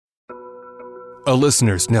A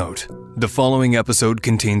listener's note. The following episode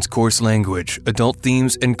contains coarse language, adult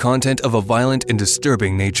themes, and content of a violent and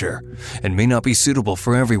disturbing nature, and may not be suitable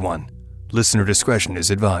for everyone. Listener discretion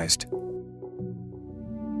is advised.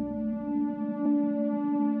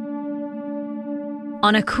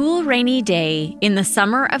 On a cool, rainy day in the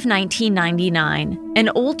summer of 1999, an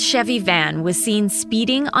old Chevy van was seen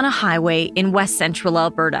speeding on a highway in west central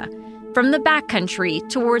Alberta, from the backcountry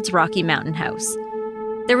towards Rocky Mountain House.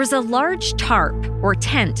 There was a large tarp or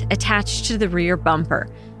tent attached to the rear bumper,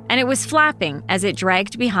 and it was flapping as it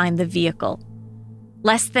dragged behind the vehicle.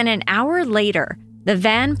 Less than an hour later, the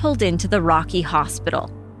van pulled into the Rocky Hospital.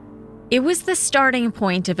 It was the starting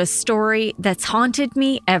point of a story that's haunted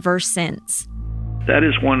me ever since. That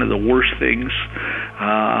is one of the worst things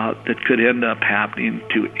that could end up happening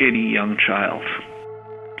to any young child.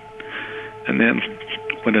 And then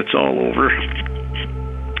when it's all over,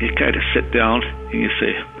 you kind of sit down and you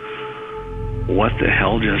say, what the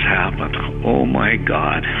hell just happened? Oh my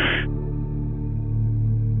God.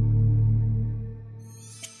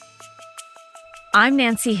 I'm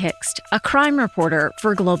Nancy Hixt, a crime reporter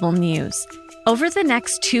for Global News. Over the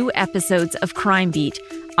next 2 episodes of Crime Beat,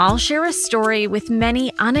 I'll share a story with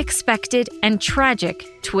many unexpected and tragic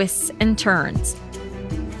twists and turns.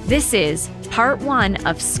 This is part 1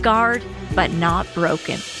 of Scarred But Not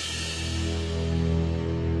Broken.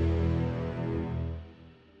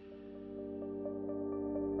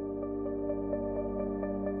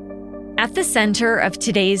 At the center of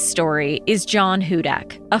today's story is John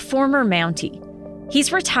Hudak, a former Mountie.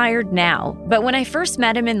 He's retired now, but when I first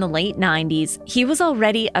met him in the late 90s, he was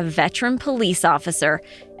already a veteran police officer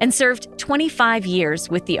and served 25 years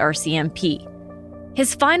with the RCMP.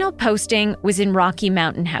 His final posting was in Rocky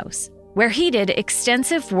Mountain House, where he did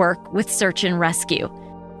extensive work with search and rescue.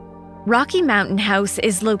 Rocky Mountain House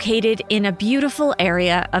is located in a beautiful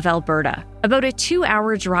area of Alberta, about a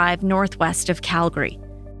 2-hour drive northwest of Calgary.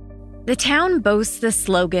 The town boasts the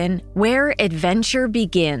slogan, "Where adventure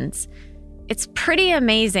begins." It's pretty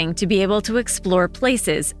amazing to be able to explore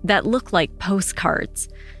places that look like postcards.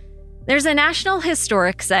 There's a National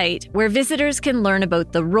Historic Site where visitors can learn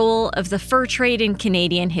about the role of the fur trade in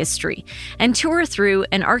Canadian history and tour through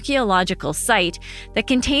an archaeological site that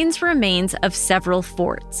contains remains of several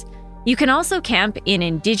forts. You can also camp in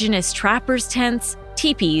Indigenous trappers' tents,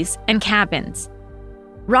 teepees, and cabins.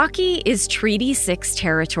 Rocky is Treaty 6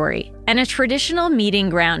 territory and a traditional meeting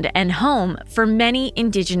ground and home for many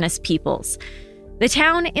Indigenous peoples. The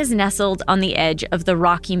town is nestled on the edge of the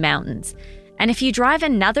Rocky Mountains, and if you drive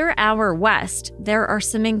another hour west, there are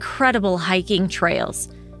some incredible hiking trails.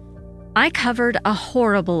 I covered a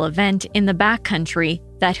horrible event in the backcountry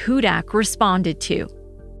that Hudak responded to.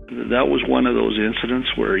 That was one of those incidents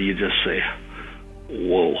where you just say,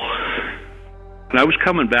 whoa. And I was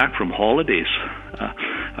coming back from holidays.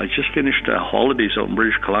 I just finished holidays out in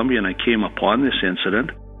British Columbia, and I came upon this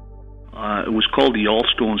incident. It was called the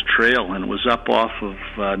Allstones Trail, and it was up off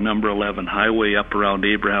of number 11 highway up around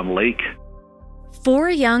Abraham Lake. 4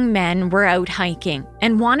 young men were out hiking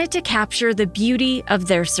and wanted to capture the beauty of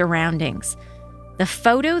their surroundings. The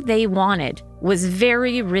photo they wanted was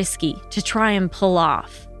very risky to try and pull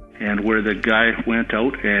off. And where the guy went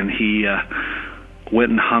out and he went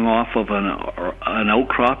and hung off of an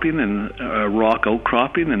outcropping, and a rock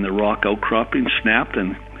outcropping, and the rock outcropping snapped,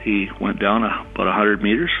 and he went down about 100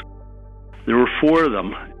 meters. There were 4 of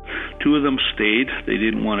them. 2 of them stayed. They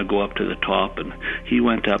didn't want to go up to the top, and he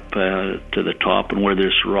went up to the top, and where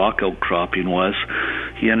this rock outcropping was,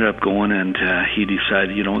 he ended up going, and he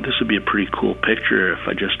decided, this would be a pretty cool picture if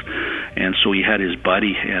I just... And so he had his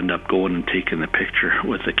buddy end up going and taking the picture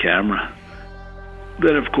with the camera.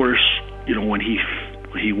 Then, of course, when he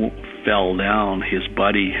fell down, his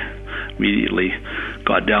buddy immediately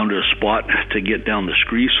got down to a spot to get down the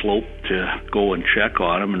scree slope to go and check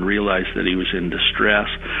on him, and realized that he was in distress.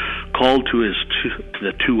 Called to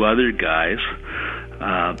the 2 other guys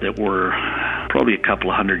that were probably a couple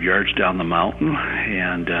of 100 yards down the mountain,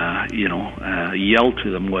 and yelled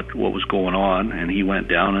to them what was going on. And he went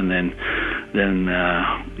down, and then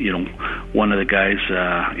one of the guys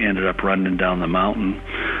ended up running down the mountain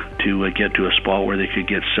to get to a spot where they could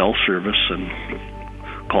get cell service and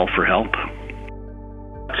call for help.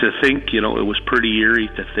 To think, it was pretty eerie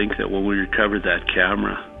to think that when we recovered that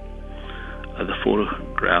camera, the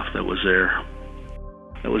photograph that was there,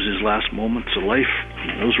 that was his last moments of life.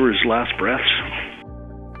 Those were his last breaths.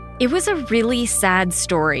 It was a really sad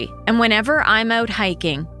story, and whenever I'm out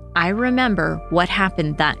hiking, I remember what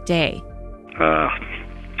happened that day.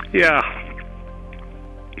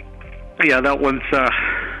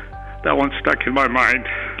 That one stuck in my mind.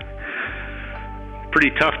 Pretty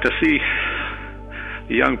tough to see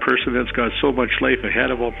a young person that's got so much life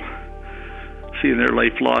ahead of them, seeing their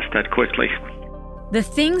life lost that quickly. The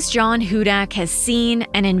things John Hudak has seen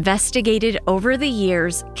and investigated over the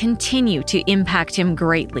years continue to impact him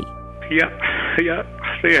greatly. Yeah,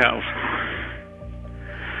 they have.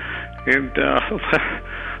 And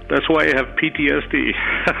that's why I have PTSD.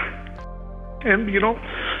 And,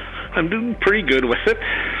 I'm doing pretty good with it,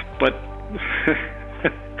 but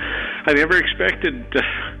I never expected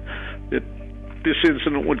that this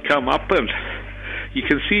incident would come up, and you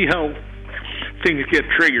can see how things get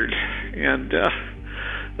triggered. And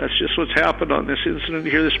that's just what's happened on this incident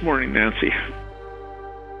here this morning, Nancy.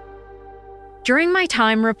 During my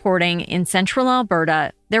time reporting in central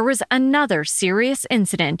Alberta, there was another serious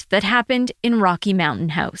incident that happened in Rocky Mountain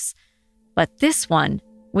House. But this one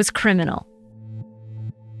was criminal.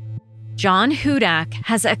 John Hudak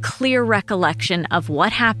has a clear recollection of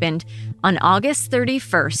what happened on August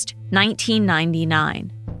 31st,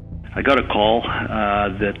 1999. I got a call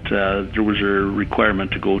that there was a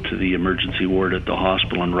requirement to go to the emergency ward at the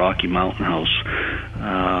hospital in Rocky Mountain House,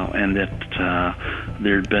 and that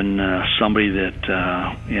there'd been somebody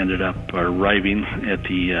that ended up arriving at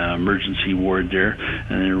the emergency ward there,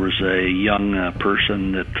 and there was a young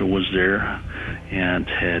person that was there and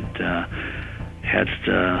had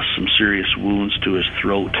some serious wounds to his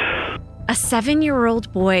throat. A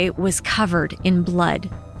 7-year-old boy was covered in blood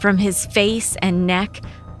from his face and neck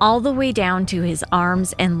all the way down to his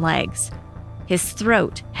arms and legs. His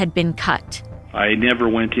throat had been cut. I never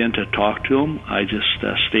went in to talk to him. I just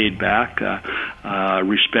stayed back,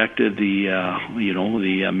 respected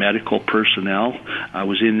the medical personnel. I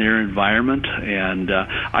was in their environment, and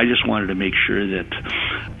I just wanted to make sure that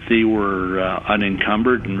they were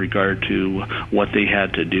unencumbered in regard to what they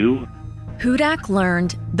had to do. Hudak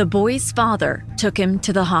learned the boy's father took him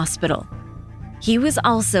to the hospital. He was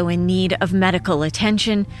also in need of medical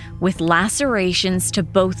attention with lacerations to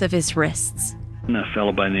both of his wrists. A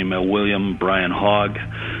fellow by the name of William Brian Hogg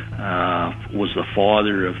was the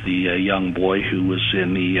father of the young boy who was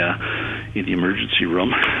in the emergency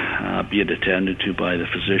room, being attended to by the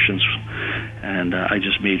physicians. And I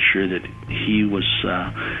just made sure that he was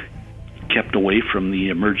kept away from the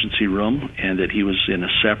emergency room and that he was in a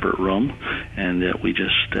separate room, and that we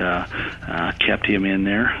just kept him in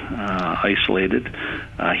there, isolated.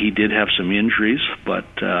 He did have some injuries, but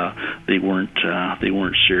they weren't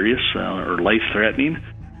serious or life-threatening.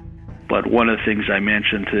 But one of the things I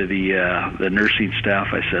mentioned to the nursing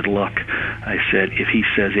staff, I said, look, if he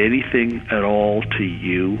says anything at all to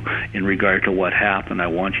you in regard to what happened, I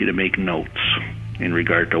want you to make notes in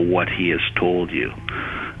regard to what he has told you.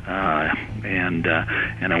 And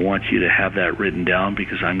I want you to have that written down,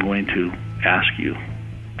 because I'm going to ask you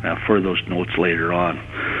for those notes later on.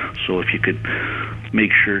 So if you could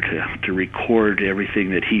make sure to record everything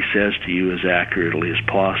that he says to you as accurately as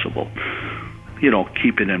possible.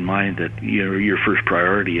 Keeping in mind that your first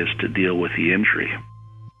priority is to deal with the injury.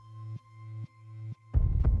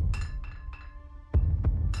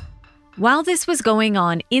 While this was going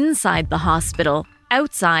on inside the hospital,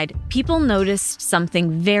 outside, people noticed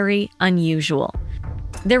something very unusual.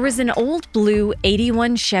 There was an old blue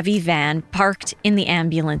 81 Chevy van parked in the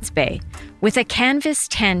ambulance bay, with a canvas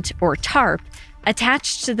tent or tarp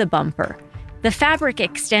attached to the bumper. The fabric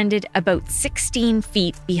extended about 16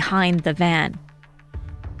 feet behind the van.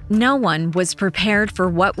 No one was prepared for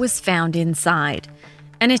what was found inside.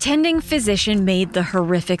 An attending physician made the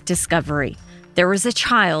horrific discovery. There was a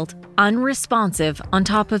child, unresponsive, on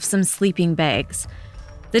top of some sleeping bags.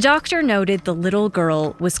 The doctor noted the little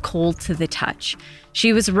girl was cold to the touch.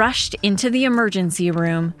 She was rushed into the emergency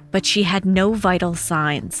room, but she had no vital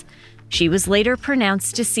signs. She was later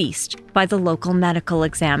pronounced deceased by the local medical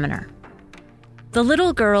examiner. The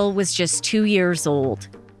little girl was just 2 years old.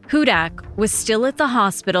 Hudak was still at the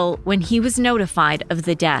hospital when he was notified of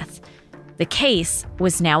the death. The case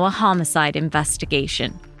was now a homicide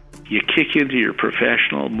investigation. You kick into your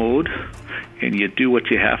professional mode and you do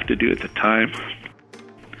what you have to do at the time.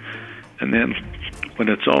 And then when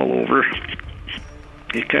it's all over,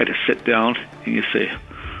 you kind of sit down and you say,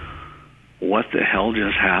 what the hell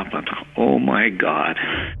just happened? Oh my God.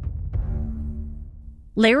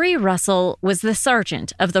 Larry Russell was the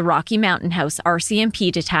sergeant of the Rocky Mountain House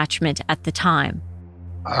RCMP detachment at the time.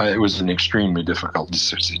 It was an extremely difficult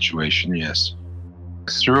situation, yes.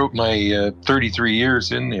 Throughout my 33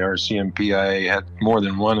 years in the RCMP, I had more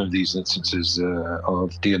than one of these instances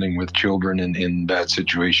of dealing with children in bad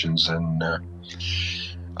situations, and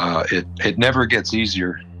it never gets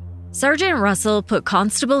easier. Sergeant Russell put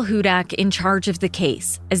Constable Hudak in charge of the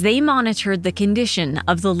case as they monitored the condition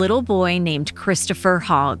of the little boy named Christopher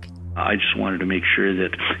Hogg. I just wanted to make sure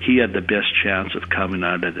that he had the best chance of coming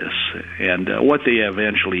out of this. And what they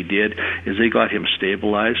eventually did is they got him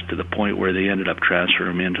stabilized to the point where they ended up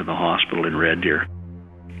transferring him into the hospital in Red Deer.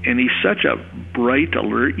 And he's such a bright,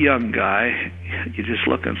 alert young guy. You just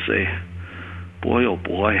look and say, boy, oh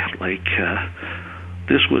boy, like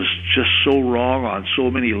this was just so wrong on so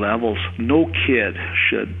many levels. No kid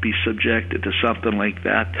should be subjected to something like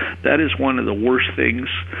that. That is one of the worst things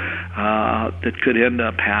that could end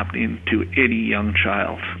up happening to any young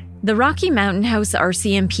child. The Rocky Mountain House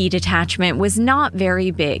RCMP detachment was not very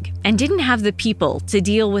big and didn't have the people to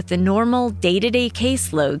deal with the normal day-to-day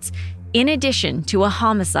caseloads in addition to a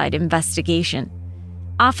homicide investigation.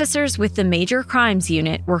 Officers with the Major Crimes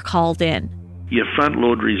Unit were called in. You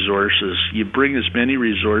front-load resources. You bring as many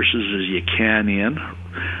resources as you can in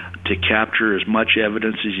to capture as much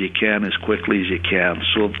evidence as you can as quickly as you can.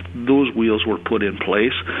 So those wheels were put in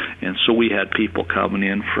place, and so we had people coming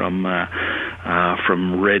in from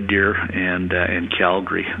Red Deer and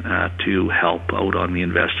Calgary to help out on the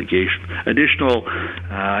investigation. Additional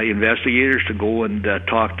investigators to go and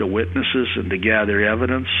talk to witnesses and to gather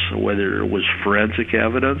evidence, whether it was forensic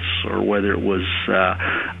evidence or whether it was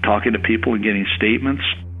talking to people and getting statements.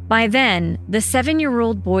 By then, the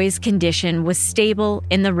 7-year-old boy's condition was stable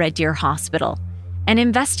in the Red Deer Hospital, and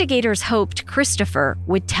investigators hoped Christopher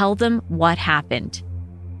would tell them what happened.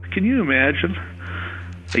 Can you imagine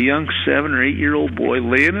a young 7 or 8-year-old boy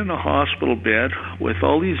laying in a hospital bed with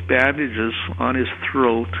all these bandages on his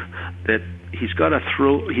throat, that he's got a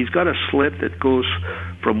slit that goes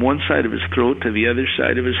from one side of his throat to the other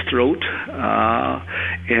side of his throat,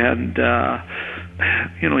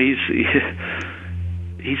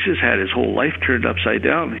 he's just had his whole life turned upside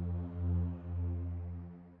down.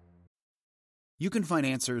 You can find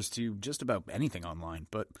answers to just about anything online,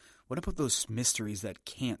 but what about those mysteries that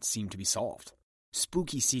can't seem to be solved?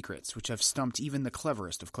 Spooky secrets which have stumped even the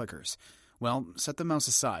cleverest of clickers. Well, set the mouse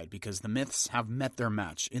aside because the myths have met their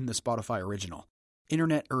match in the Spotify original,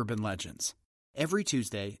 Internet Urban Legends. Every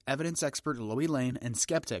Tuesday, evidence expert Loie Lane and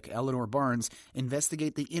skeptic Eleanor Barnes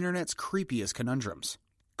investigate the internet's creepiest conundrums,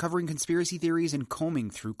 covering conspiracy theories and combing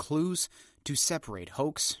through clues to separate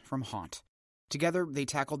hoax from haunt. Together, they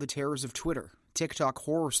tackle the terrors of Twitter, TikTok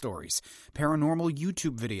horror stories, paranormal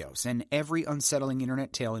YouTube videos, and every unsettling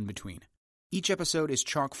internet tale in between. Each episode is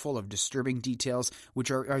chock full of disturbing details which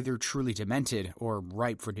are either truly demented or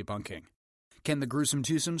ripe for debunking. Can the gruesome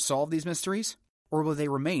twosome solve these mysteries? Or will they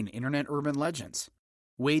remain internet urban legends?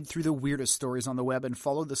 Wade through the weirdest stories on the web and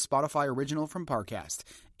follow the Spotify original from Parcast,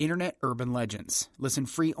 Internet Urban Legends. Listen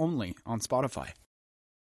free only on Spotify.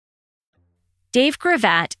 Dave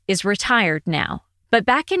Gravatt is retired now, but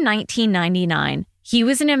back in 1999, he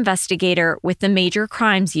was an investigator with the Major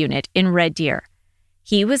Crimes Unit in Red Deer.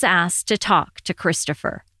 He was asked to talk to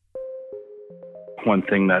Christopher. One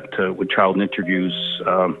thing that with child interviews,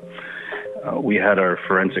 we had our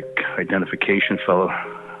forensic identification fellow,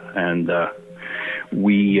 and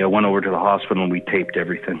we went over to the hospital and we taped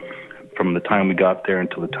everything from the time we got there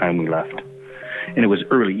until the time we left. And it was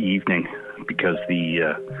early evening because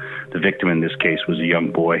the victim in this case was a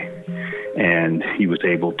young boy, and he was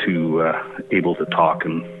able to talk,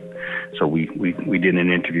 and so we did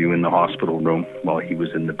an interview in the hospital room while he was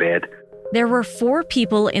in the bed. There were 4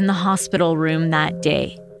 people in the hospital room that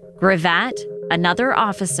day: Gravatt, another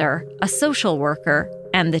officer, a social worker,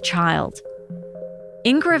 and the child.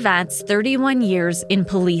 In Gravatt's 31 years in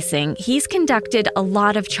policing, he's conducted a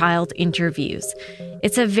lot of child interviews.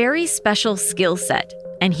 It's a very special skill set,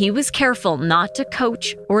 and he was careful not to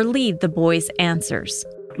coach or lead the boys' answers.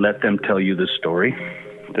 Let them tell you the story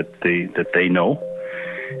that they know,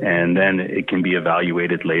 and then it can be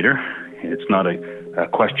evaluated later. It's not a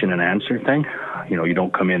question and answer thing. You know, you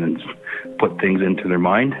don't come in and put things into their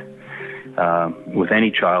mind. With any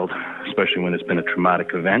child, especially when it's been a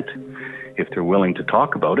traumatic event, if they're willing to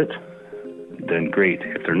talk about it, then great.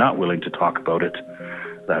 If they're not willing to talk about it,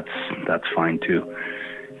 that's fine too.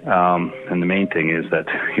 And the main thing is that,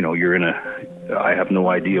 you know, I have no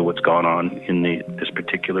idea what's gone on in this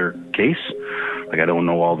particular case. Like, I don't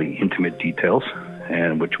know all the intimate details,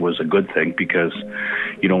 and which was a good thing, because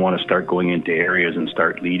you don't want to start going into areas and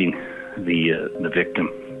start leading the victim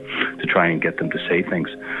to try and get them to say things.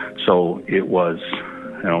 So it was,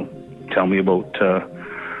 you know, tell me about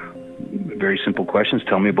very simple questions.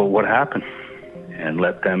 Tell me about what happened, and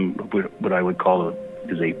let them, what I would call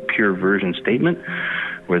is a pure version statement,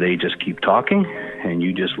 where they just keep talking and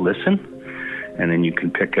you just listen, and then you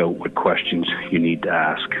can pick out what questions you need to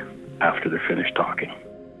ask after they're finished talking.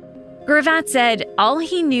 Gravatt said all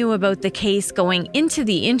he knew about the case going into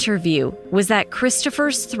the interview was that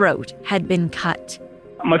Christopher's throat had been cut.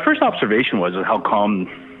 My first observation was how calm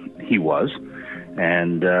he was,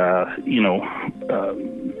 and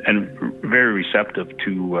and very receptive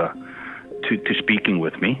to speaking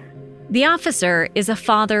with me. The officer is a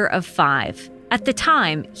father of 5. At the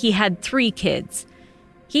time, he had 3 kids.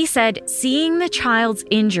 He said seeing the child's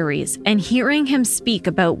injuries and hearing him speak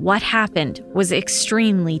about what happened was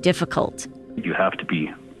extremely difficult. You have to be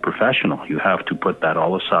professional. You have to put that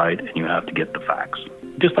all aside, and you have to get the facts.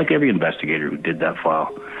 Just like every investigator who did that file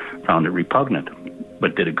found it repugnant,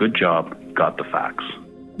 but did a good job, got the facts.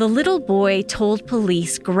 The little boy told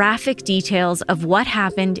police graphic details of what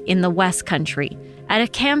happened in the West Country at a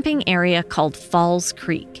camping area called Falls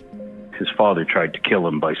Creek. His father tried to kill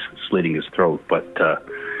him by slitting his throat, but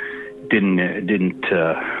didn't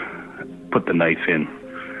put the knife in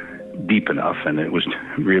deep enough, and it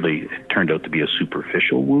turned out to be a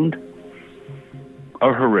superficial wound.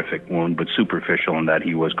 A horrific wound, but superficial in that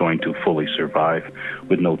he was going to fully survive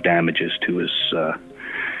with no damages to his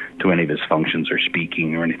to any of his functions or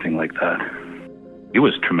speaking or anything like that. He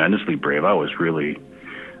was tremendously brave. I was really,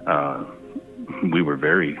 we were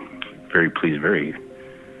very, very pleased, very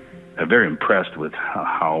impressed with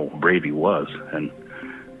how brave he was and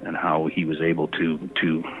how he was able to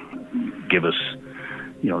give us,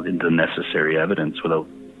 the necessary evidence without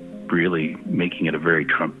really making it a very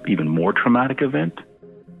even more traumatic event.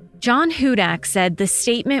 John Hudak said the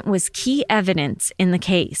statement was key evidence in the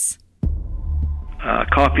case. A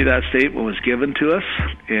copy of that statement was given to us,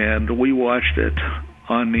 and we watched it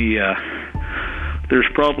on the, there's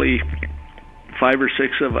probably 5 or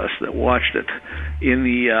 6 of us that watched it in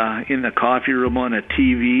the coffee room on a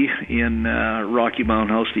TV in Rocky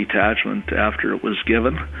Mountain House Detachment after it was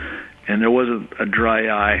given, and there wasn't a dry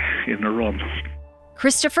eye in the room.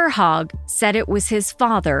 Christopher Hogg said it was his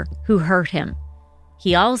father who hurt him.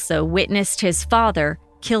 He also witnessed his father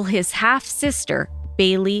kill his half-sister,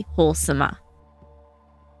 Bailey Holsema.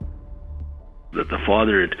 That the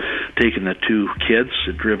father had taken the 2 kids,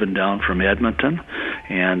 had driven down from Edmonton,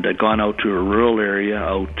 and gone out to a rural area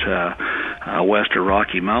out west of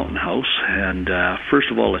Rocky Mountain House, and first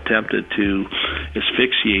of all attempted to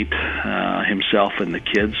asphyxiate himself and the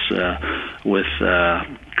kids with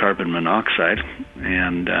carbon monoxide,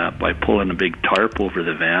 and by pulling a big tarp over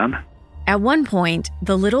the van. At one point,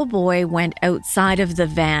 the little boy went outside of the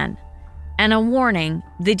van. And a warning,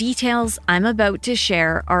 the details I'm about to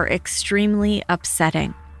share are extremely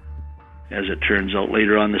upsetting. As it turns out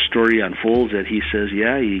later on, the story unfolds that he says,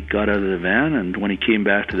 he got out of the van, and when he came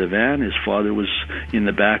back to the van, his father was in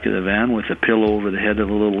the back of the van with a pillow over the head of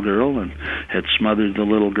the little girl and had smothered the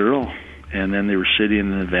little girl. And then they were sitting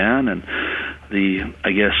in the van, and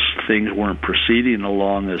I guess things weren't proceeding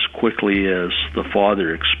along as quickly as the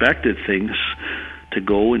father expected things to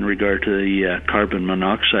go in regard to the carbon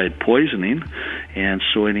monoxide poisoning. And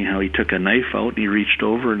so anyhow, he took a knife out and he reached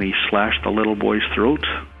over and he slashed the little boy's throat.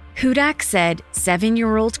 Hudak said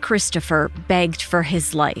 7-year-old Christopher begged for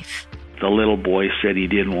his life. The little boy said he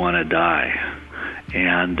didn't want to die.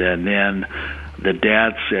 And then the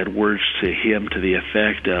dad said words to him to the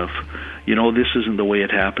effect of, this isn't the way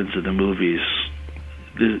it happens in the movies.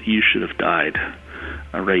 You should have died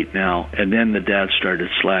right now. And then the dad started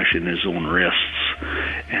slashing his own wrists.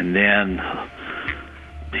 And then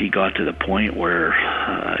he got to the point where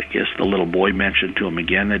I guess the little boy mentioned to him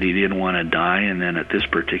again that he didn't want to die. And then at this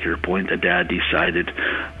particular point, the dad decided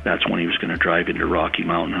that's when he was going to drive into Rocky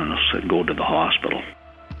Mountain and go to the hospital.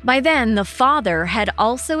 By then, the father had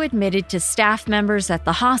also admitted to staff members at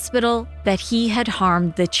the hospital that he had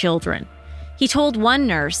harmed the children. He told one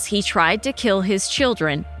nurse he tried to kill his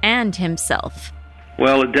children and himself.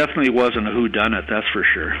 Well, it definitely wasn't a whodunit, that's for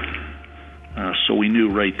sure. So we knew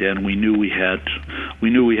right then. We knew we had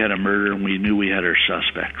a murder, and we knew we had our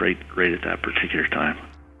suspect right at that particular time.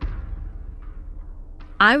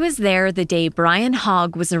 I was there the day Brian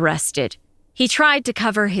Hogg was arrested. He tried to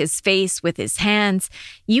cover his face with his hands.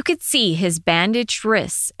 You could see his bandaged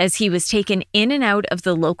wrists as he was taken in and out of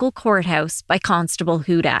the local courthouse by Constable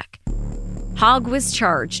Hudak. Hogg was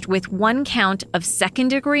charged with 1 count of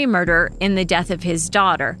second-degree murder in the death of his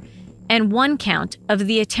daughter and 1 count of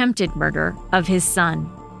the attempted murder of his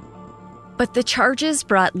son. But the charges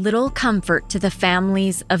brought little comfort to the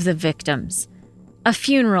families of the victims. A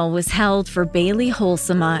funeral was held for Bailey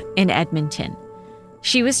Holsema in Edmonton.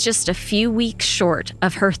 She was just a few weeks short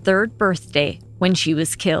of her 3rd birthday when she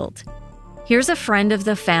was killed. Here's a friend of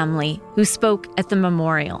the family who spoke at the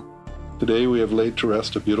memorial. Today we have laid to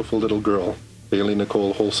rest a beautiful little girl, Bailey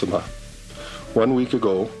Nicole Holsema. 1 week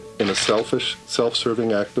ago, in a selfish,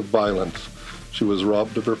 self-serving act of violence, she was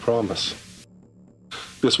robbed of her promise.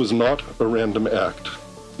 This was not a random act.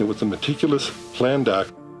 It was a meticulous, planned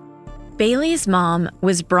act. Bailey's mom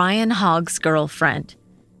was Brian Hogg's girlfriend.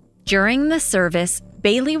 During the service,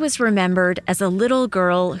 Bailey was remembered as a little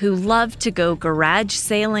girl who loved to go garage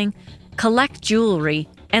sailing, collect jewelry,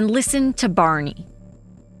 and listen to Barney.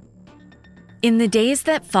 In the days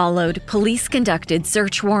that followed, police conducted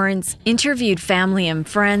search warrants, interviewed family and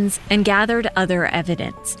friends, and gathered other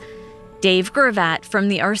evidence. Dave Gravatt from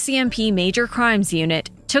the RCMP Major Crimes Unit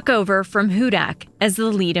took over from Hudak as the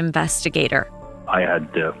lead investigator. I had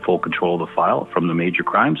full control of the file from the major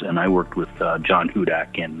crimes, and I worked with John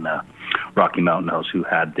Hudak in Rocky Mountain House, who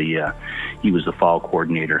had he was the file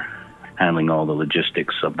coordinator, handling all the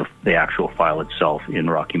logistics of the actual file itself in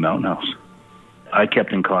Rocky Mountain House. I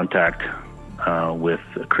kept in contact with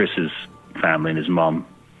Chris's family and his mom,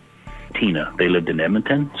 Tina. They lived in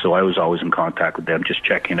Edmonton, so I was always in contact with them, just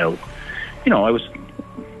checking out. I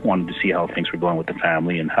wanted to see how things were going with the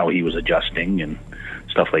family and how he was adjusting and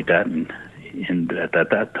stuff like that. And at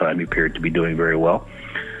that time, he appeared to be doing very well.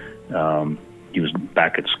 He was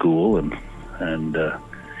back at school, and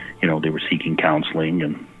they were seeking counseling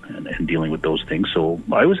and dealing with those things. So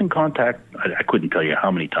I was in contact. I couldn't tell you how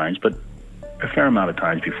many times, but a fair amount of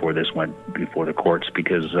times before this went before the courts,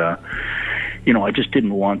 because I just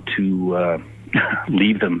didn't want to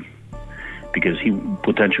leave them, because he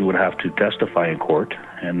potentially would have to testify in court,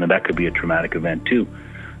 and that could be a traumatic event too.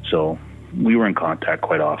 So we were in contact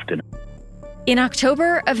quite often. In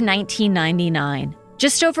October of 1999,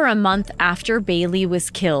 just over a month after Bailey was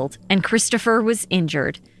killed and Christopher was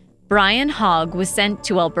injured, Brian Hogg was sent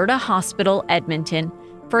to Alberta Hospital, Edmonton,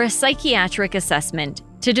 for a psychiatric assessment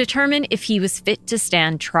to determine if he was fit to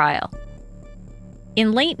stand trial.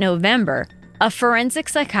 In late November, a forensic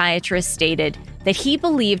psychiatrist stated that he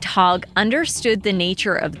believed Hogg understood the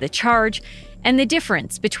nature of the charge and the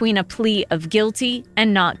difference between a plea of guilty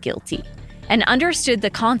and not guilty, and understood the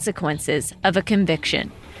consequences of a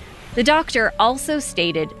conviction. The doctor also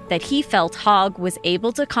stated that he felt Hogg was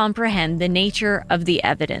able to comprehend the nature of the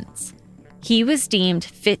evidence. He was deemed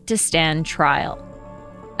fit to stand trial.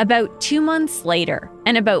 About 2 months later,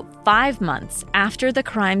 and about 5 months after the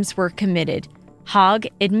crimes were committed, Hogg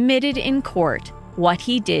admitted in court what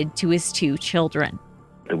he did to his 2 children.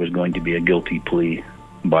 There was going to be a guilty plea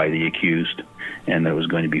by the accused, and there was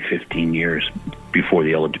going to be 15 years before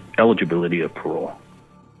the eligibility of parole.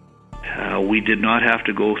 We did not have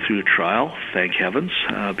to go through a trial, thank heavens,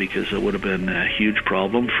 because it would have been a huge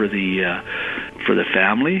problem for the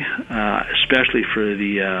family, especially for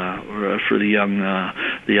the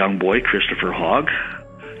young boy, Christopher Hogg.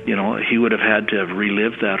 He would have had to have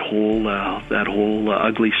relived that whole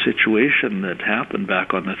ugly situation that happened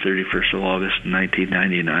back on the 31st of August,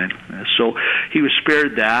 1999. So he was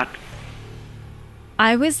spared that.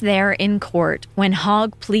 I was there in court when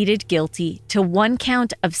Hogg pleaded guilty to 1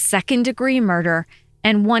 count of second-degree murder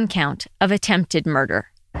and 1 count of attempted murder.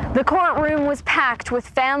 The courtroom was packed with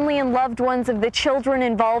family and loved ones of the children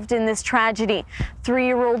involved in this tragedy,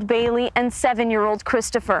 3-year-old Bailey and 7-year-old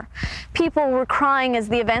Christopher. People were crying as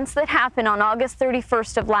the events that happened on August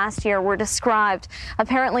 31st of last year were described.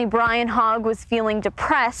 Apparently, Brian Hogg was feeling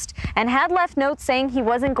depressed and had left notes saying he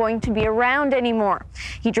wasn't going to be around anymore.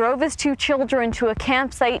 He drove his 2 children to a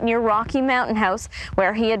campsite near Rocky Mountain House,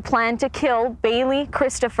 where he had planned to kill Bailey,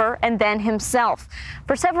 Christopher, and then himself.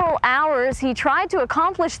 For several hours, he tried to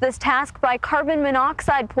accomplish this task by carbon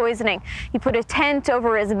monoxide poisoning. He put a tent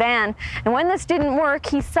over his van, and when this didn't work,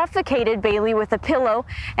 he suffocated Bailey with a pillow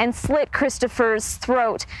and slit Christopher's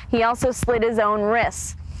throat. He also slit his own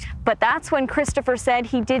wrists. But that's when Christopher said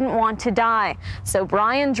he didn't want to die. So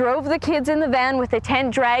Brian drove the kids in the van with the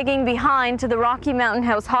tent dragging behind to the Rocky Mountain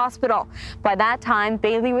House Hospital. By that time,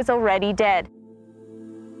 Bailey was already dead.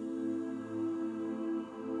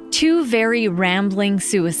 2 very rambling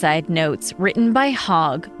suicide notes written by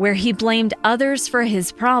Hogg, where he blamed others for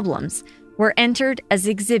his problems, were entered as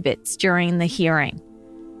exhibits during the hearing.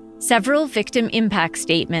 Several victim impact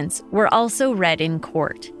statements were also read in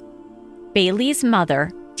court. Bailey's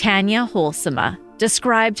mother, Tanya Holsema,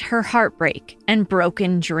 described her heartbreak and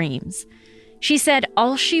broken dreams. She said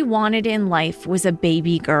all she wanted in life was a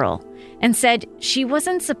baby girl, and said she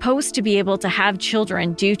wasn't supposed to be able to have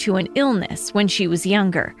children due to an illness when she was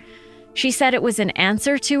younger. She said it was an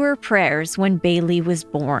answer to her prayers when Bailey was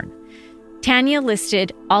born. Tanya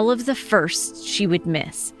listed all of the firsts she would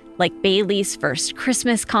miss, like Bailey's first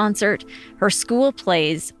Christmas concert, her school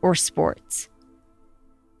plays, or sports.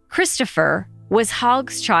 Christopher was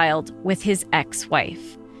Hogg's child with his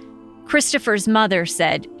ex-wife. Christopher's mother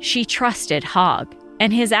said she trusted Hogg,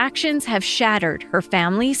 and his actions have shattered her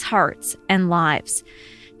family's hearts and lives.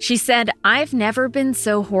 She said, "I've never been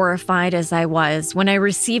so horrified as I was when I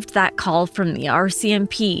received that call from the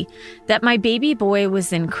RCMP that my baby boy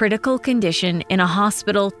was in critical condition in a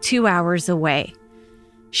hospital 2 hours away."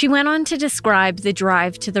 She went on to describe the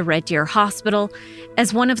drive to the Red Deer Hospital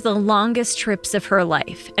as one of the longest trips of her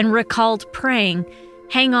life and recalled praying,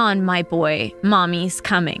 "Hang on, my boy, Mommy's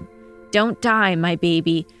coming. Don't die, my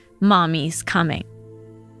baby, Mommy's coming."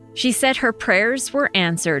 She said her prayers were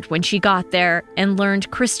answered when she got there and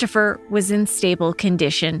learned Christopher was in stable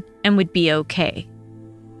condition and would be okay.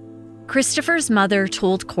 Christopher's mother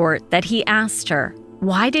told court that he asked her,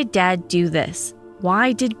 "Why did Dad do this?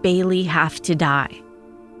 Why did Bailey have to die?"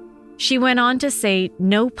 She went on to say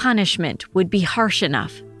no punishment would be harsh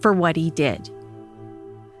enough for what he did.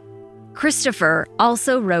 Christopher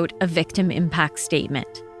also wrote a victim impact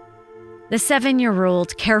statement. The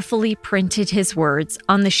 7-year-old carefully printed his words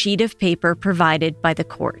on the sheet of paper provided by the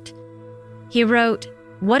court. He wrote,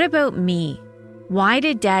 "What about me? Why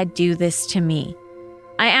did Dad do this to me?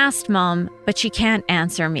 I asked Mom, but she can't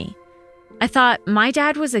answer me. I thought my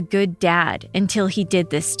dad was a good dad until he did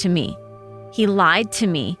this to me. He lied to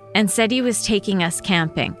me and said he was taking us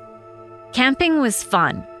camping. Camping was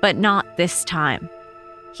fun, but not this time.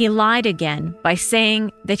 He lied again by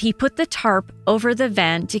saying that he put the tarp over the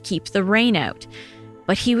van to keep the rain out,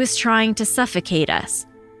 but he was trying to suffocate us,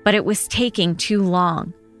 but it was taking too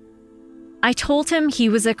long. I told him he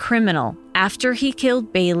was a criminal after he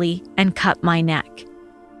killed Bailey and cut my neck.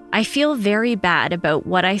 I feel very bad about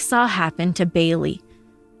what I saw happen to Bailey.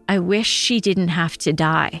 I wish she didn't have to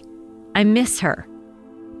die. I miss her.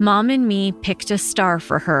 Mom and me picked a star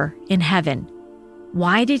for her in heaven.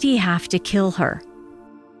 Why did he have to kill her?"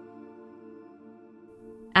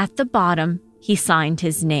 At the bottom, he signed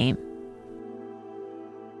his name.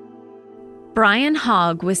 Brian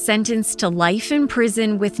Hogg was sentenced to life in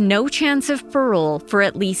prison with no chance of parole for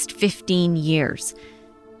at least 15 years.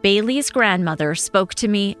 Bailey's grandmother spoke to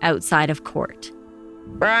me outside of court.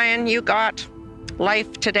 "Brian, you got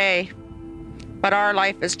life today, but our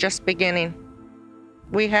life is just beginning.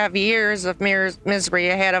 We have years of misery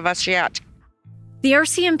ahead of us yet." The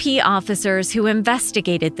RCMP officers who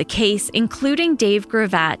investigated the case, including Dave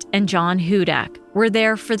Gravatt and John Hudak, were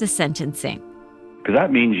there for the sentencing. Because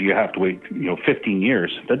that means you have to wait, 15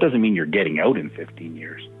 years. That doesn't mean you're getting out in 15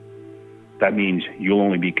 years. That means you'll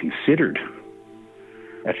only be considered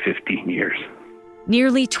at 15 years.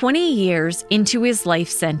 Nearly 20 years into his life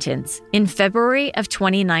sentence, in February of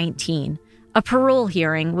 2019, a parole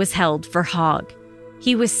hearing was held for Hogg.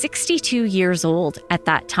 He was 62 years old at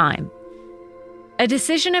that time. A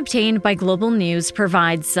decision obtained by Global News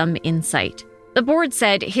provides some insight. The board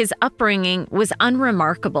said his upbringing was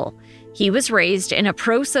unremarkable. He was raised in a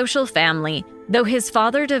pro-social family, though his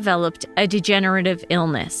father developed a degenerative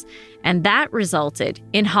illness, and that resulted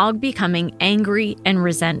in Hogg becoming angry and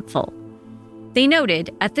resentful. They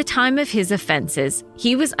noted at the time of his offenses,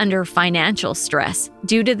 he was under financial stress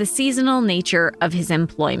due to the seasonal nature of his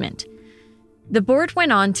employment. The board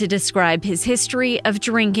went on to describe his history of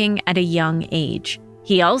drinking at a young age.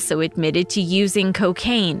 He also admitted to using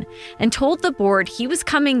cocaine and told the board he was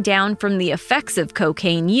coming down from the effects of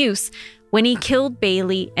cocaine use when he killed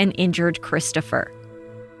Bailey and injured Christopher.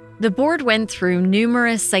 The board went through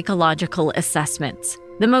numerous psychological assessments.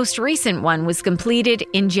 The most recent one was completed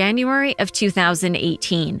in January of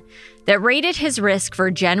 2018 that rated his risk for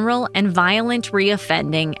general and violent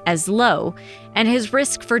reoffending as low and his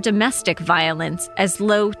risk for domestic violence as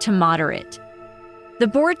low to moderate. The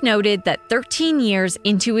board noted that 13 years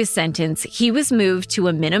into his sentence, he was moved to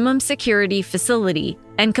a minimum security facility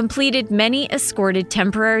and completed many escorted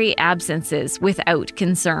temporary absences without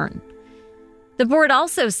concern. The board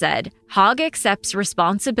also said Hogg accepts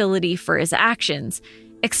responsibility for his actions,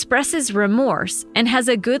 expresses remorse, and has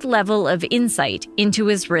a good level of insight into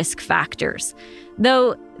his risk factors,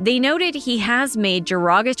 though they noted he has made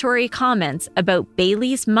derogatory comments about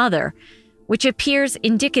Bailey's mother, which appears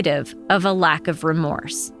indicative of a lack of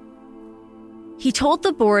remorse. He told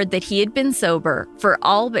the board that he had been sober for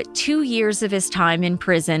all but 2 years of his time in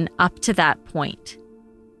prison up to that point.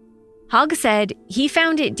 Hogg said he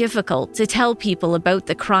found it difficult to tell people about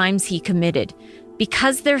the crimes he committed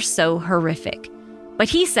because they're so horrific. But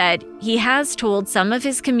he said he has told some of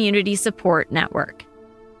his community support network.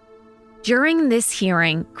 During this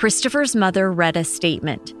hearing, Christopher's mother read a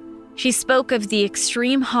statement. She spoke of the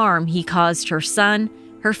extreme harm he caused her son,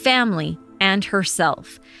 her family, and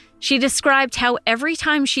herself. She described how every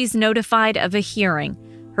time she's notified of a hearing,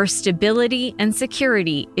 her stability and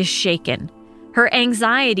security is shaken. Her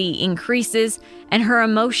anxiety increases, and her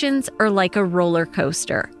emotions are like a roller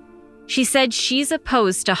coaster. She said she's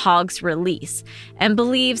opposed to Hogg's release and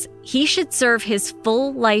believes he should serve his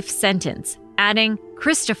full life sentence, adding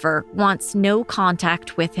Christopher wants no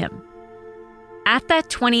contact with him. At that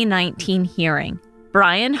 2019 hearing,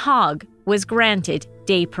 Brian Hogg was granted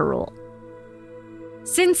day parole.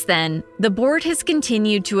 Since then, the board has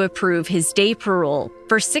continued to approve his day parole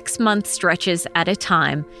for 6-month stretches at a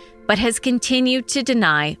time, but has continued to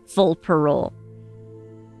deny full parole.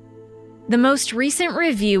 The most recent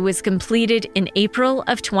review was completed in April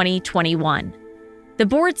of 2021. The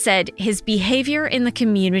board said his behavior in the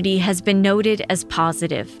community has been noted as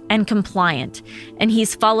positive and compliant, and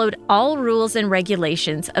he's followed all rules and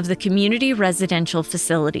regulations of the community residential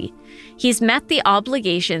facility. He's met the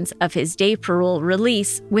obligations of his day parole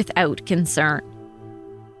release without concern.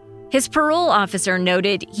 His parole officer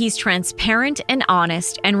noted he's transparent and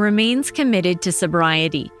honest and remains committed to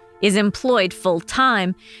sobriety, is employed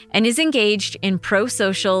full-time, and is engaged in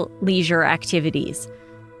pro-social leisure activities.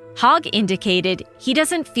 Hogg indicated he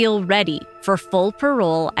doesn't feel ready for full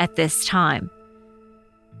parole at this time.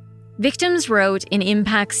 Victims wrote in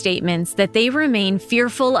impact statements that they remain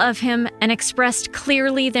fearful of him and expressed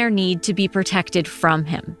clearly their need to be protected from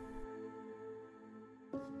him.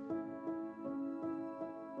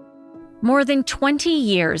 More than 20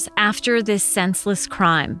 years after this senseless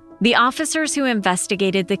crime, the officers who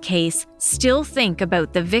investigated the case still think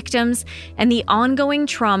about the victims and the ongoing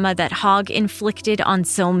trauma that Hogg inflicted on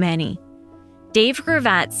so many. Dave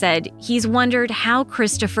Gravatt said he's wondered how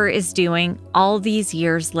Christopher is doing all these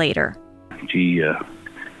years later.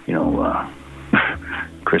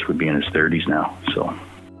 Chris would be in his 30s now, so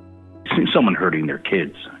someone hurting their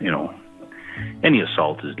kids, any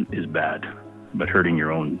assault is bad, but hurting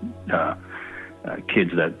your own kids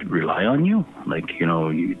that rely on you,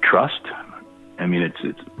 you trust. I mean,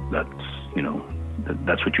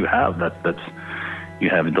 that's what you have. That's you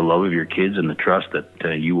have the love of your kids and the trust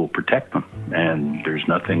that you will protect them. And there's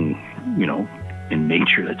nothing, in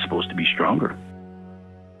nature that's supposed to be stronger.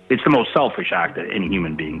 It's the most selfish act that any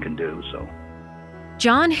human being can do. So,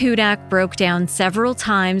 John Hudak broke down several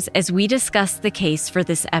times as we discussed the case for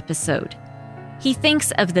this episode. He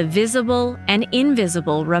thinks of the visible and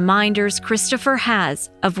invisible reminders Christopher has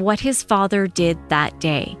of what his father did that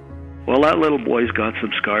day. Well, that little boy's got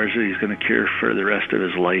some scars that he's going to cure for the rest of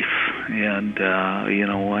his life. And you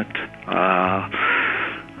know what?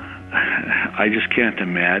 I just can't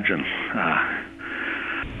imagine.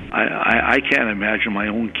 I can't imagine my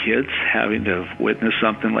own kids having to witness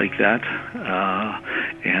something like that.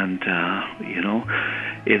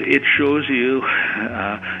 It shows you,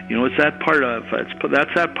 it's that part of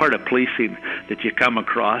that's that part of policing that you come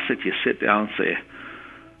across that you sit down and say,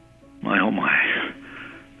 my oh my,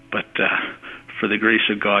 but for the grace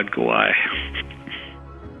of God go I.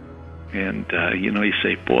 And you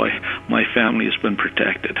say, boy, my family has been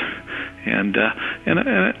protected, and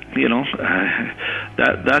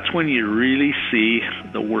that's when you really see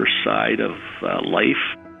the worst side of life.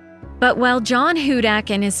 But while John Hudak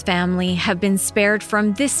and his family have been spared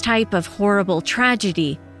from this type of horrible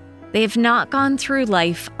tragedy, they have not gone through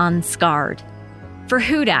life unscarred. For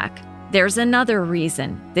Hudak, there's another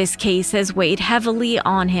reason this case has weighed heavily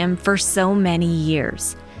on him for so many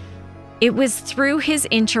years. It was through his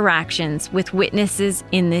interactions with witnesses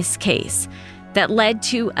in this case that led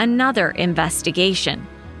to another investigation,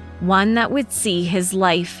 one that would see his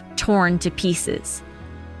life torn to pieces.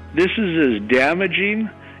 This is as damaging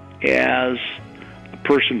as a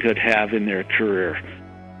person could have in their career.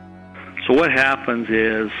 So what happens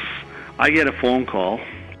is I get a phone call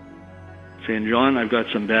saying, John, I've got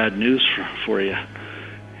some bad news for you.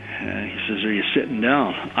 He says, are you sitting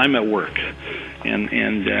down? I'm at work. And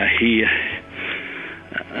he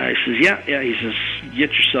says, yeah. He says,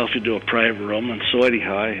 get yourself into a private room. And so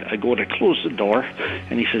anyhow, I go to close the door.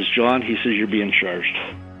 And he says, John, he says, you're being charged.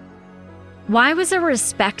 Why was a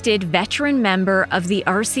respected veteran member of the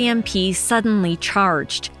RCMP suddenly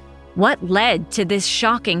charged? What led to this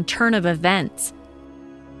shocking turn of events?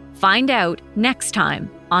 Find out next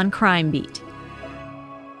time on Crime Beat.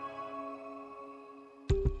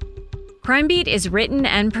 Crime Beat is written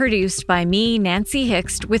and produced by me, Nancy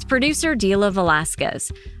Hixt, with producer Dila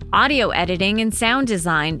Velasquez. Audio editing and sound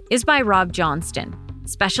design is by Rob Johnston.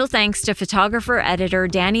 Special thanks to photographer-editor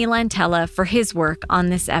Danny Lantella for his work on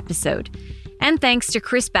this episode. And thanks to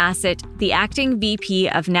Chris Bassett, the acting VP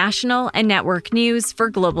of National and Network News for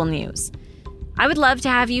Global News. I would love to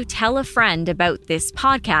have you tell a friend about this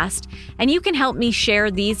podcast, and you can help me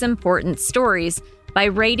share these important stories by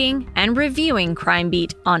rating and reviewing Crime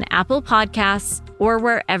Beat on Apple Podcasts or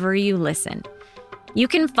wherever you listen. You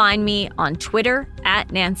can find me on Twitter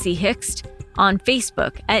 @Nancy Hixt, on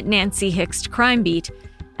Facebook at Nancy Hixt Crime Beat,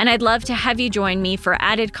 and I'd love to have you join me for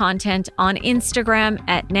added content on Instagram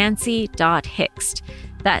at nancy.hixt.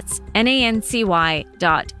 That's nancy.hixt.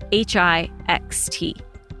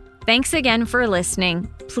 Thanks again for listening.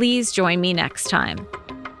 Please join me next time.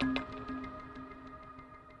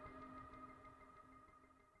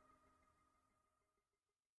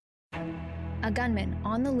 A gunman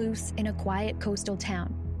on the loose in a quiet coastal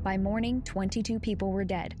town. By morning, 22 people were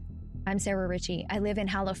dead. I'm Sarah Ritchie. I live in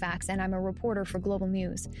Halifax, and I'm a reporter for Global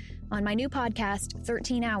News. On my new podcast,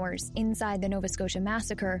 13 Hours Inside the Nova Scotia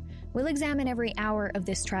Massacre, we'll examine every hour of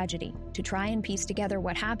this tragedy to try and piece together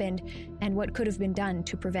what happened and what could have been done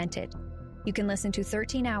to prevent it. You can listen to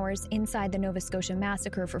 13 Hours Inside the Nova Scotia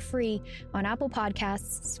Massacre for free on Apple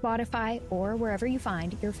Podcasts, Spotify, or wherever you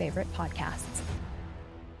find your favorite podcasts.